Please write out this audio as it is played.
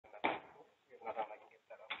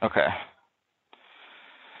Okay.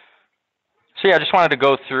 So yeah, I just wanted to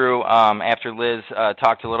go through, after Liz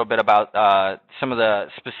talked a little bit about some of the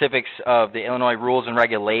specifics of the Illinois rules and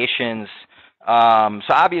regulations. So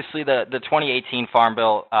obviously the 2018 Farm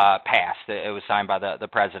Bill passed. It was signed by the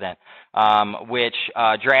president, which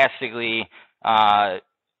drastically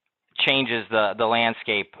changes the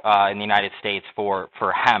landscape in the United States for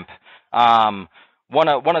hemp. One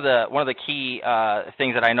of the key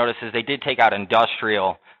things that I noticed is they did take out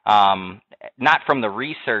industrial, not from the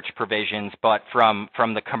research provisions, but from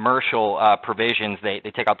the commercial provisions. They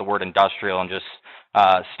take out the word industrial and just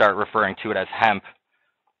start referring to it as hemp.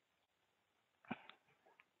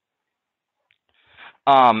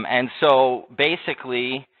 And so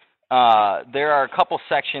basically, there are a couple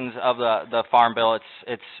sections of the Farm Bill.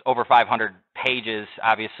 It's over 500 pages.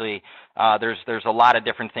 Obviously, there's a lot of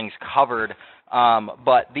different things covered,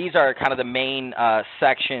 but these are kind of the main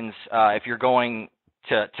sections. If you're going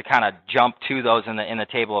to kind of jump to those in the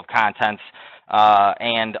table of contents,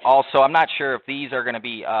 and also I'm not sure if these are going to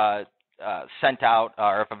be sent out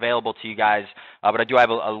or if available to you guys, but I do have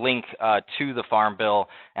a link to the Farm Bill,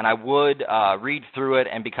 and I would read through it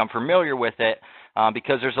and become familiar with it.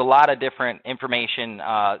 Because there's a lot of different information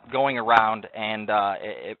going around, and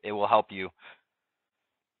it will help you.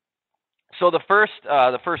 So the first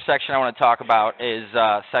section I want to talk about is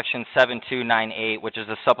section 7298, which is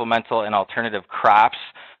the supplemental and alternative crops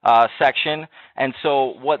section. And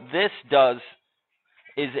so what this does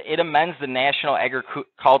is it amends the National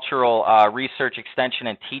Agricultural Research Extension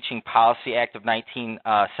and Teaching Policy Act of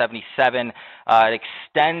 1977. It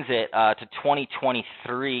extends it to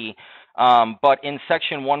 2023. But in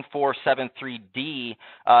section 1473D,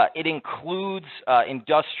 it includes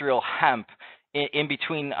industrial hemp in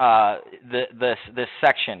between this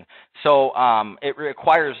section. So it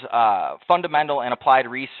requires fundamental and applied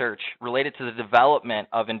research related to the development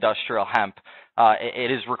of industrial hemp.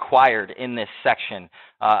 It is required in this section.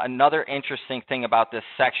 Another interesting thing about this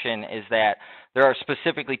section is that there are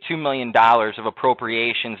specifically $2 million of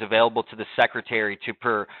appropriations available to the Secretary to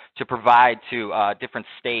provide to different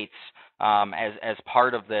states as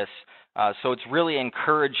part of this. So it's really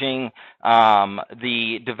encouraging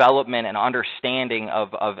the development and understanding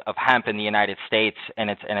of hemp in the United States and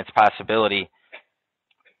its possibility.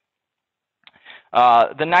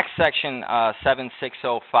 The next section,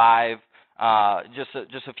 7605,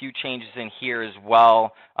 just a few changes in here as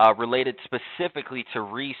well, related specifically to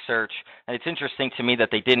research. And it's interesting to me that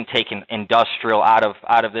they didn't take industrial out of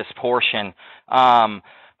this portion.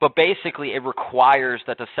 But basically, it requires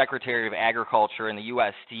that the Secretary of Agriculture and the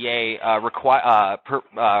USDA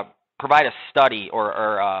provide a study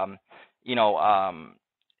or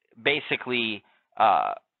basically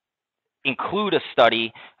include a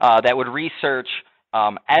study that would research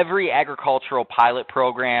every agricultural pilot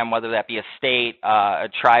program, whether that be a state, a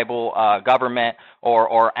tribal government,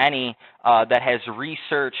 or any that has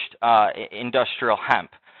researched industrial hemp.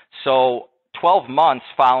 So 12 months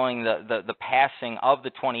following the passing of the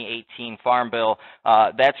 2018 Farm Bill,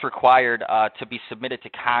 that's required to be submitted to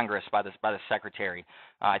Congress by the Secretary.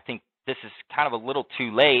 I think this is kind of a little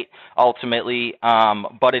too late, ultimately,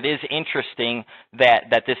 but it is interesting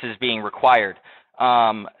that this is being required.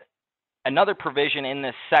 Another provision in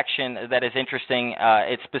this section that is interesting,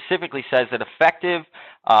 it specifically says that effective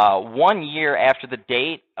 1 year after the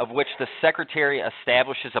date of which the Secretary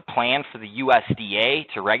establishes a plan for the USDA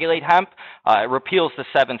to regulate hemp, it repeals the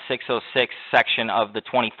 7606 section of the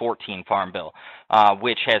 2014 Farm Bill,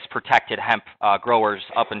 which has protected hemp growers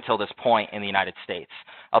up until this point in the United States.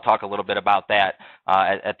 I'll talk a little bit about that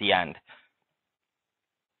at the end.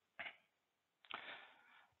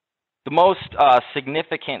 The most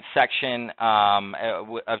significant section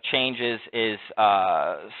of changes is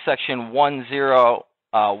section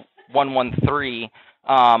 10113,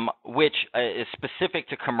 which is specific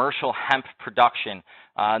to commercial hemp production.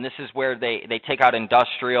 And this is where they take out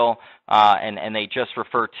industrial and they just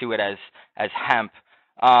refer to it as hemp.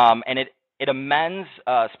 And it amends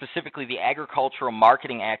specifically the Agricultural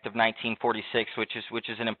Marketing Act of 1946, which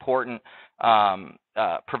is an important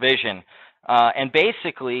provision. And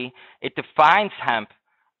basically, it defines hemp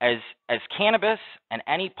as cannabis and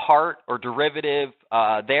any part or derivative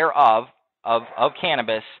thereof of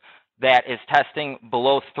cannabis that is testing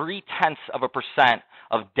below 0.3%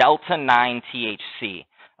 of delta-9 THC.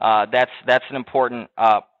 That's an important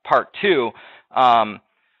part too.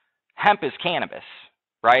 Hemp is cannabis,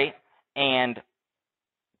 right? And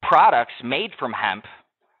products made from hemp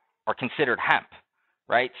are considered hemp,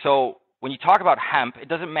 right? So when you talk about hemp, it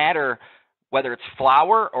doesn't matter whether it's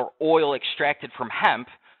flour or oil extracted from hemp,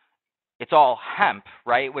 it's all hemp,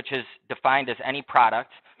 right? Which is defined as any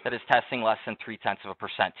product that is testing less than 0.3%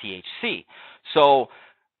 THC. So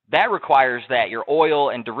that requires that your oil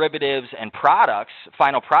and derivatives and products,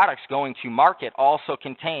 final products going to market, also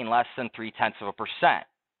contain less than 0.3%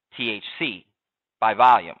 THC by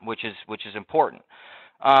volume, which is important.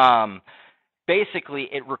 Basically,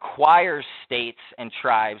 it requires states and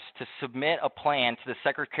tribes to submit a plan to the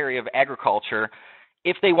Secretary of Agriculture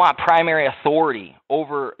if they want primary authority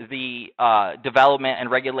over the development and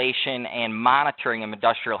regulation and monitoring of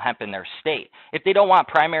industrial hemp in their state. If they don't want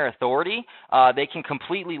primary authority, they can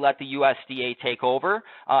completely let the USDA take over,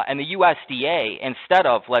 and the USDA, instead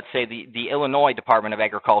of, let's say, the Illinois Department of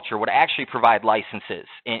Agriculture, would actually provide licenses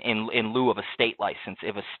in lieu of a state license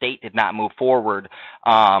if a state did not move forward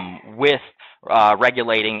with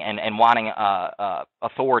regulating and wanting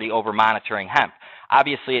authority over monitoring hemp.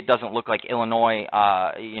 Obviously, it doesn't look like Illinois,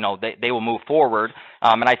 they will move forward.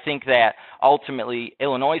 And I think that ultimately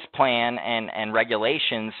Illinois' plan and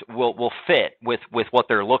regulations will fit with what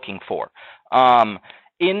they're looking for.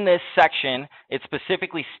 In this section, it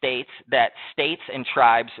specifically states that states and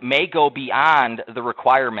tribes may go beyond the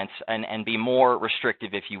requirements and be more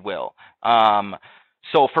restrictive, if you will.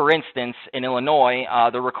 So, for instance, in Illinois,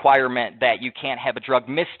 the requirement that you can't have a drug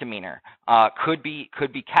misdemeanor could be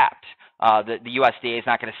kept. The USDA is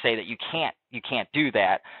not going to say that you can't do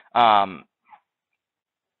that.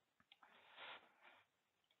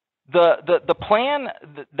 The plan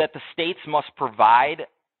that the states must provide,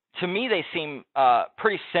 to me, they seem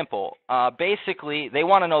pretty simple. Basically, they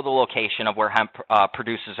want to know the location of where hemp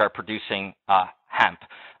producers are producing hemp.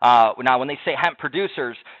 Now, when they say hemp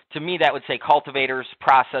producers, to me that would say cultivators,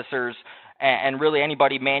 processors, and really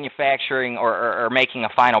anybody manufacturing or making a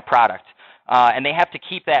final product. And they have to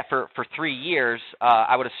keep that for 3 years,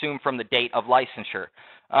 I would assume, from the date of licensure.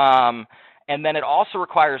 And then it also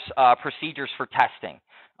requires procedures for testing.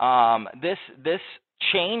 This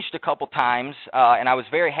changed a couple times, and I was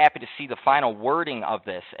very happy to see the final wording of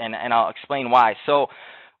this, and I'll explain why. So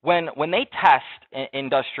when they test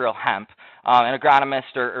industrial hemp, an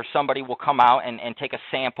agronomist or somebody will come out and take a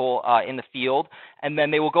sample in the field, and then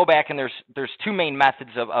they will go back, and there's two main methods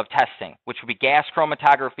of testing, which would be gas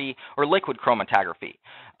chromatography or liquid chromatography.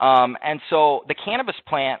 And so the cannabis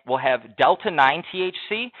plant will have delta-9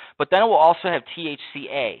 THC, but then it will also have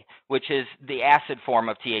THCA, which is the acid form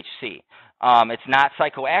of THC. It's not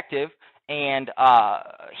psychoactive, and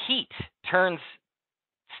heat turns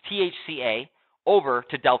THCA over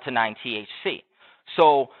to delta-9 THC.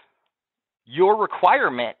 So your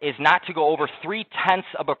requirement is not to go over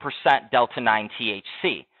 0.3% delta-9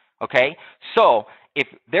 THC, okay? So if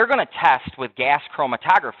they're going to test with gas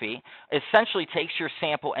chromatography, it essentially takes your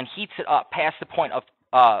sample and heats it up past the point of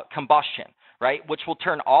combustion, right, which will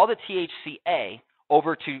turn all the THCA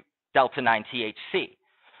over to delta-9 THC.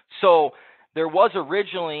 So there was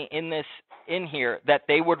originally in here that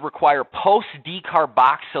they would require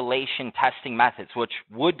post-decarboxylation testing methods, which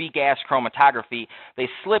would be gas chromatography. They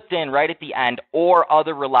slipped in right at the end, or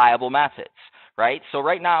other reliable methods, right? So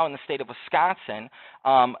right now in the state of Wisconsin,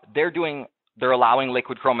 they're allowing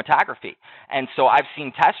liquid chromatography. And so I've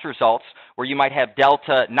seen test results where you might have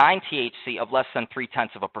delta-9 THC of less than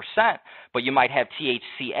 0.3%, but you might have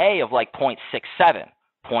THCA of like 0.67,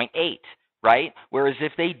 0.8. Right? Whereas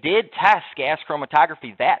if they did test gas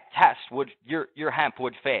chromatography, that test your hemp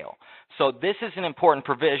would fail. So this is an important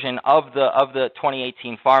provision of the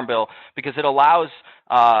 2018 Farm Bill, because it allows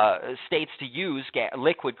states to use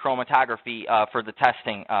liquid chromatography for the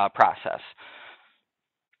testing process.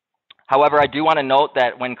 However, I do want to note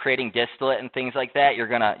that when creating distillate and things like that, you're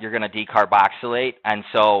gonna decarboxylate, and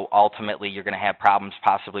so ultimately you're going to have problems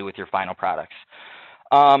possibly with your final products.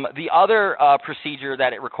 The other procedure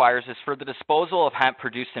that it requires is for the disposal of hemp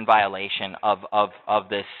produced in violation of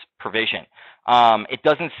this provision. It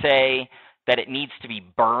doesn't say that it needs to be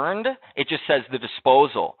burned. It just says the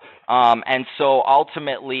disposal. And so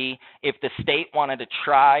ultimately, if the state wanted to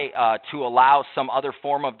try to allow some other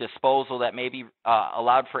form of disposal that may be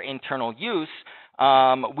allowed for internal use,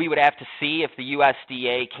 we would have to see if the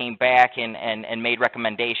USDA came back and made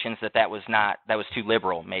recommendations that was too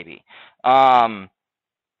liberal, maybe.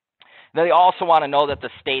 They also want to know that the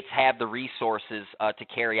states have the resources to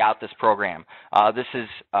carry out this program. This is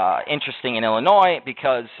interesting in Illinois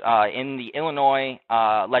because in the Illinois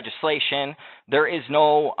legislation, there's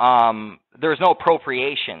no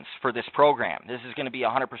appropriations for this program. This is going to be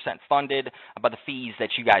 100% funded by the fees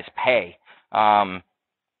that you guys pay.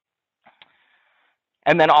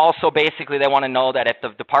 And then also, basically, they want to know that if the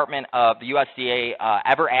Department of the USDA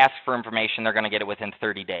ever asks for information, they're going to get it within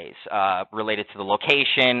 30 days related to the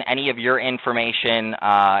location, any of your information,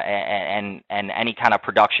 and any kind of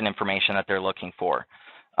production information that they're looking for.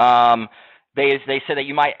 They said that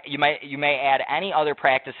you may add any other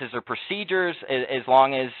practices or procedures as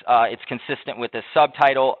long as it's consistent with this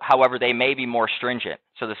subtitle. However, they may be more stringent,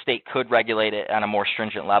 so the state could regulate it on a more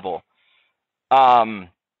stringent level. So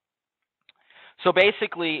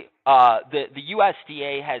basically, the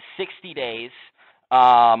USDA has 60 days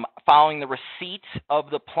following the receipt of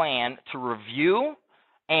the plan to review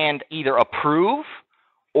and either approve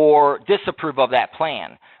or disapprove of that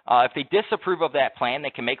plan. If they disapprove of that plan, they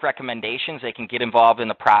can make recommendations. They can get involved in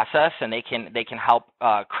the process, and they can help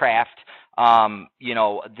craft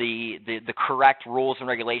the correct rules and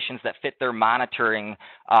regulations that fit their monitoring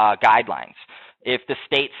guidelines. If the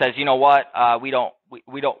state says, you know what, we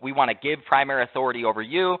want to give primary authority over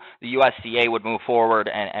you, the USDA would move forward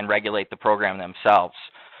and regulate the program themselves.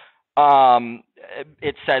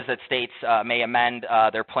 It says that states may amend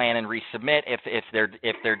their plan and resubmit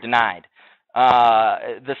if they're denied.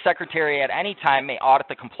 The Secretary at any time may audit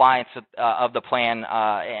the compliance of the plan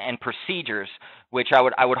and procedures, which I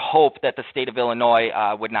would hope that the state of Illinois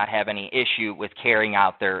would not have any issue with carrying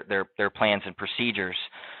out their plans and procedures.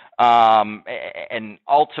 And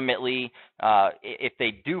ultimately, if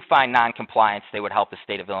they do find noncompliance, they would help the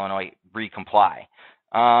state of Illinois recomply.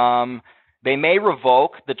 They may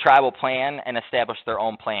revoke the tribal plan and establish their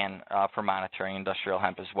own plan for monitoring industrial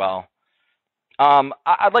hemp as well.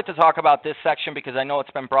 I'd like to talk about this section because I know it's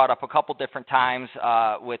been brought up a couple different times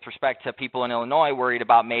with respect to people in Illinois worried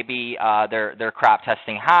about maybe their crop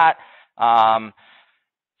testing hot.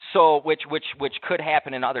 So which could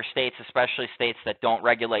happen in other states, especially states that don't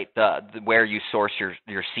regulate where you source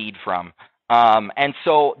your seed from. And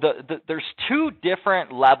so there's two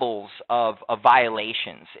different levels of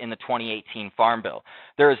violations in the 2018 Farm Bill.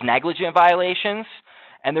 There is negligent violations,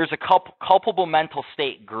 and there's a culpable mental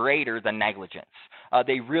state greater than negligence.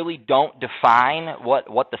 They really don't define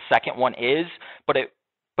what the second one is, but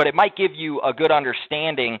it might give you a good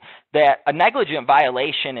understanding that a negligent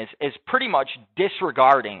violation is pretty much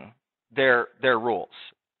disregarding their rules,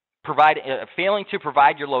 failing to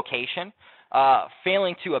provide your location,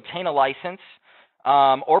 failing to obtain a license,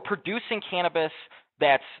 or producing cannabis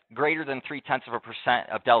that's greater than 0.3%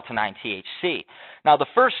 of Delta-9 THC. Now, the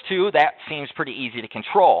first two, that seems pretty easy to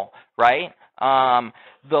control, right?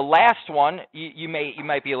 The last one, you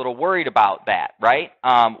might be a little worried about that, right?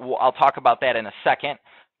 I'll talk about that in a second.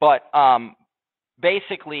 But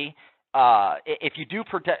basically, if you do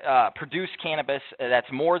produce cannabis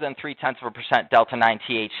that's more than 0.3% Delta-9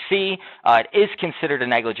 THC, it is considered a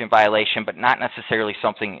negligent violation, but not necessarily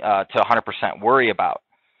something to 100% worry about.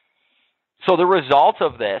 So the result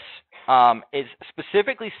of this is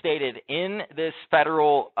specifically stated in this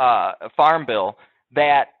federal Farm Bill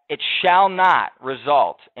that it shall not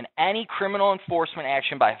result in any criminal enforcement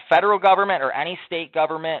action by federal government or any state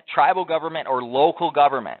government, tribal government, or local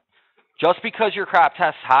government. Just because your crop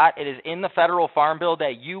tests hot, it is in the federal Farm Bill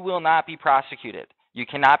that you will not be prosecuted. You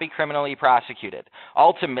cannot be criminally prosecuted.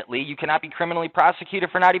 Ultimately, you cannot be criminally prosecuted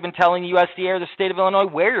for not even telling the USDA or the state of Illinois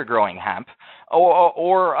where you're growing hemp or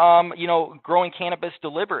growing cannabis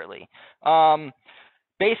deliberately.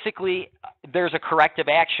 Basically, there's a corrective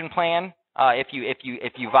action plan. If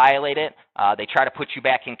you violate it, they try to put you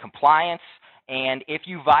back in compliance. And if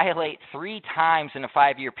you violate 3 times in a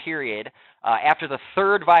 5-year period, after the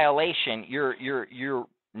third violation, you're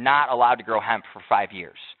not allowed to grow hemp for 5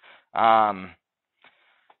 years.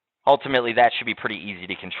 Ultimately, that should be pretty easy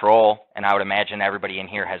to control, and I would imagine everybody in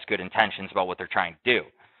here has good intentions about what they're trying to do.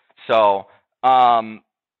 So,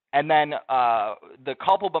 and then the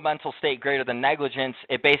culpable mental state greater than negligence,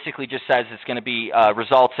 it basically just says it's going to be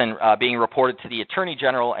results in being reported to the Attorney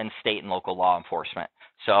General and state and local law enforcement.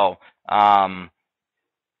 So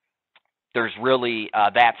there's really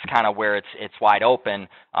that's kind of where it's wide open,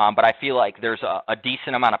 but I feel like there's a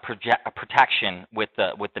decent amount of protection with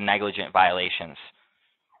the negligent violations.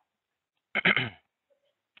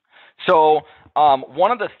 So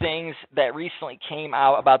one of the things that recently came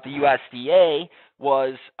out about the USDA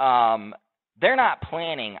was they're not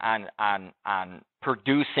planning on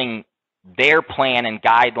producing their plan and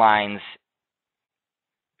guidelines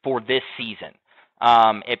for this season.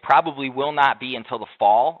 It probably will not be until the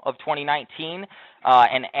fall of 2019.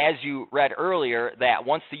 And as you read earlier, that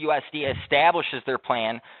once the USDA establishes their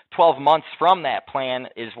plan, 12 months from that plan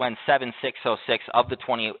is when 7606 of the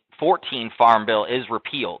 2014 Farm Bill is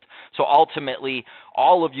repealed. So ultimately,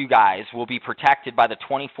 all of you guys will be protected by the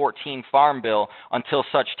 2014 Farm Bill until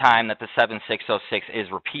such time that the 7606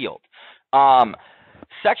 is repealed.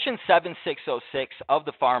 Section 7606 of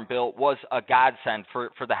the Farm Bill was a godsend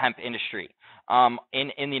for the hemp industry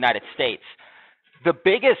in the United States. The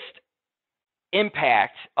biggest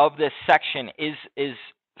impact of this section is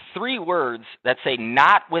three words that say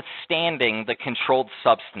notwithstanding the Controlled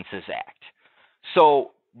Substances Act.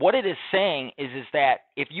 So what it is saying is that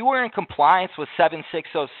if you are in compliance with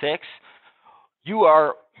 7606, you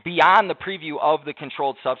are beyond the preview of the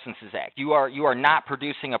Controlled Substances Act. You are not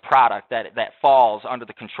producing a product that falls under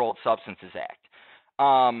the Controlled Substances Act.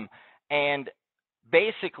 And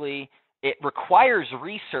basically, it requires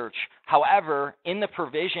research. However, in the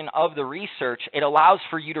provision of the research, it allows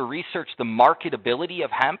for you to research the marketability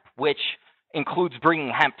of hemp, which includes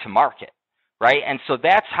bringing hemp to market, right? And so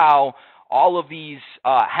that's how all of these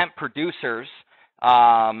hemp producers,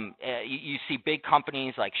 you see big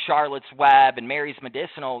companies like Charlotte's Web and Mary's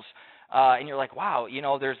Medicinals, and you're like, wow,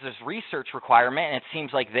 there's this research requirement, and it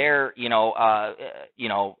seems like they're,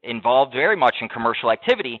 involved very much in commercial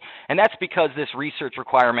activity, and that's because this research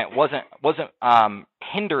requirement wasn't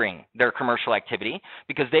hindering their commercial activity,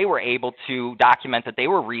 because they were able to document that they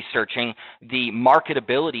were researching the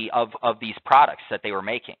marketability of these products that they were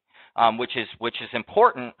making, which is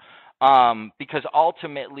important, because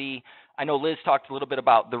ultimately, I know Liz talked a little bit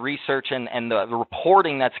about the research and the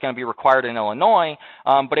reporting that's going to be required in Illinois,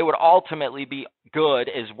 but it would ultimately be good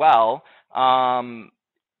as well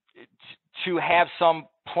to have some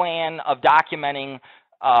plan of documenting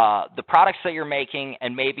the products that you're making,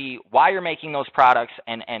 and maybe why you're making those products,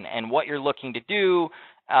 and what you're looking to do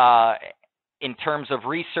in terms of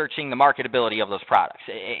researching the marketability of those products.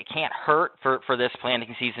 It can't hurt for this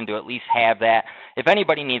planting season to at least have that. If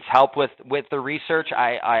anybody needs help with the research,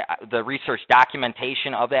 the research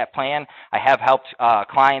documentation of that plan, I have helped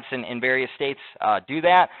clients in various states do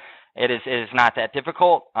that. It is not that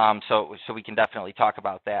difficult, so we can definitely talk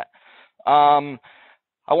about that. I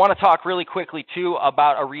want to talk really quickly, too,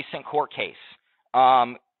 about a recent court case.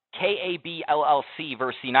 KAB LLC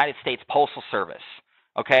versus the United States Postal Service,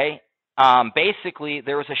 okay? Basically,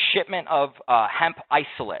 there was a shipment of hemp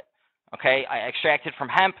isolate, okay, extracted from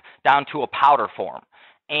hemp down to a powder form.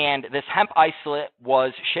 And this hemp isolate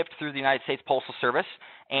was shipped through the United States Postal Service,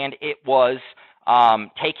 and it was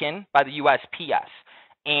taken by the USPS.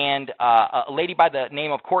 And a lady by the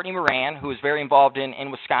name of Courtney Moran, who is very involved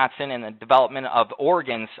in Wisconsin and the development of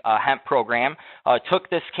Oregon's hemp program, took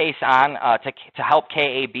this case on to help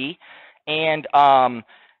KAB. And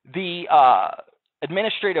the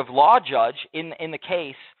administrative law judge in the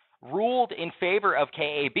case ruled in favor of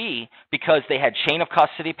KAB because they had chain of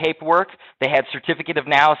custody paperwork, they had certificate of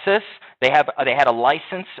analysis, they had a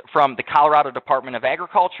license from the Colorado Department of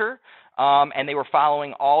Agriculture, and they were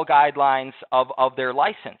following all guidelines of their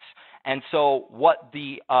license. And so what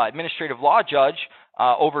the administrative law judge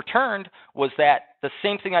overturned was that the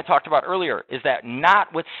same thing I talked about earlier, is that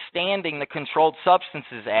notwithstanding the Controlled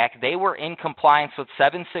Substances Act, they were in compliance with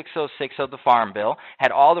 7606 of the Farm Bill,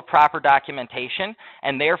 had all the proper documentation,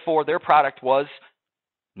 and therefore their product was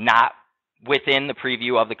not within the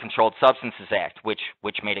preview of the Controlled Substances Act, which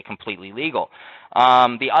made it completely legal.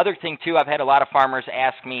 The other thing, too, I've had a lot of farmers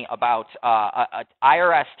ask me about a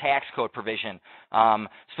IRS tax code provision,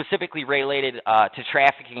 specifically related to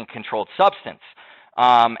trafficking in controlled substance.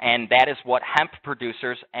 And that is what hemp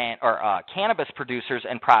producers or cannabis producers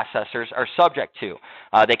and processors are subject to.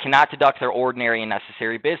 They cannot deduct their ordinary and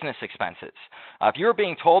necessary business expenses. If you're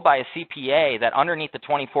being told by a CPA that underneath the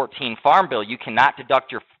 2014 Farm Bill you cannot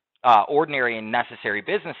deduct your ordinary and necessary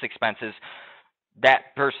business expenses,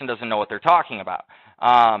 that person doesn't know what they're talking about.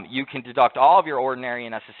 You can deduct all of your ordinary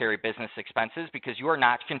and necessary business expenses because you are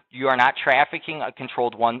not trafficking a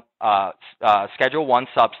controlled Schedule 1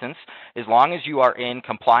 substance as long as you are in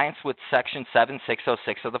compliance with Section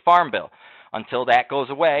 7606 of the Farm Bill. Until that goes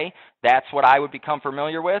away, that's what I would become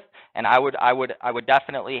familiar with, and I would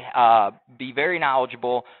definitely be very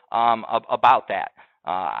knowledgeable about that.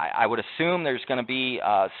 I would assume there's going to be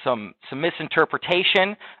some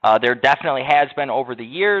misinterpretation. There definitely has been over the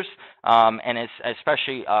years, and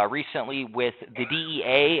especially recently with the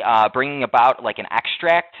DEA bringing about like an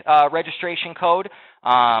extract registration code.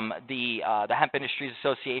 The Hemp Industries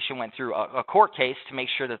Association went through a court case to make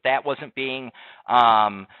sure that wasn't being,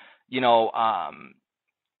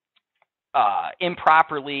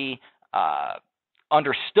 improperly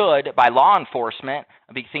understood by law enforcement.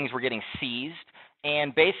 Big things were getting seized.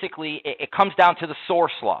 And basically, it comes down to the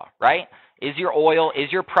source law, right? Is your oil,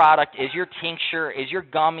 is your product, is your tincture, is your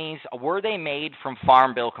gummies, were they made from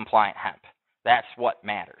Farm Bill compliant hemp? That's what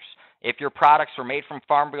matters. If your products were made from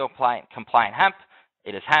Farm Bill compliant hemp,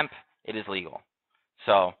 it is legal.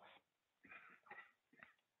 So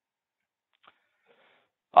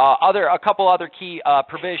A couple other key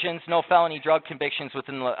provisions: no felony drug convictions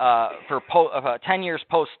within for 10 years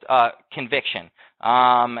post conviction.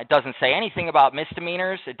 It doesn't say anything about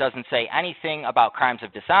misdemeanors. It doesn't say anything about crimes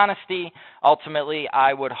of dishonesty. Ultimately,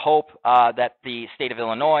 I would hope that the state of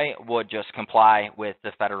Illinois would just comply with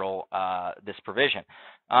the federal this provision.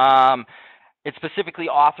 It specifically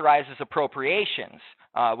authorizes appropriations,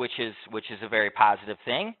 which is a very positive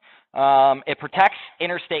thing. It protects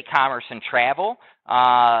interstate commerce and travel.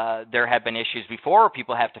 There have been issues before where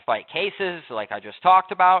people have to fight cases, like I just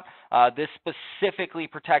talked about. This specifically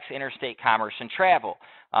protects interstate commerce and travel.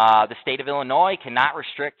 The state of Illinois cannot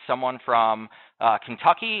restrict someone from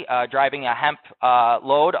Kentucky driving a hemp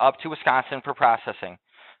load up to Wisconsin for processing.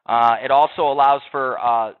 It also allows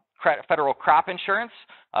for federal crop insurance,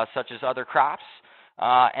 such as other crops,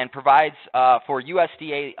 and provides for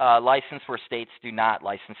USDA license where states do not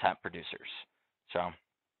license hemp producers. So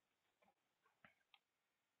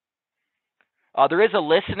there is a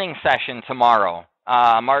listening session tomorrow,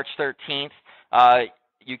 March 13th.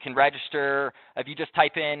 You can register if you just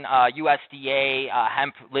type in USDA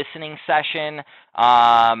hemp listening session.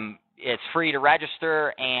 It's free to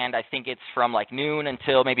register, and I think it's from like noon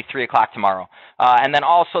until maybe 3 o'clock tomorrow. And then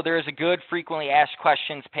also there is a good frequently asked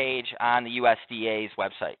questions page on the USDA's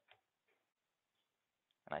website.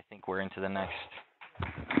 And I think we're into the next.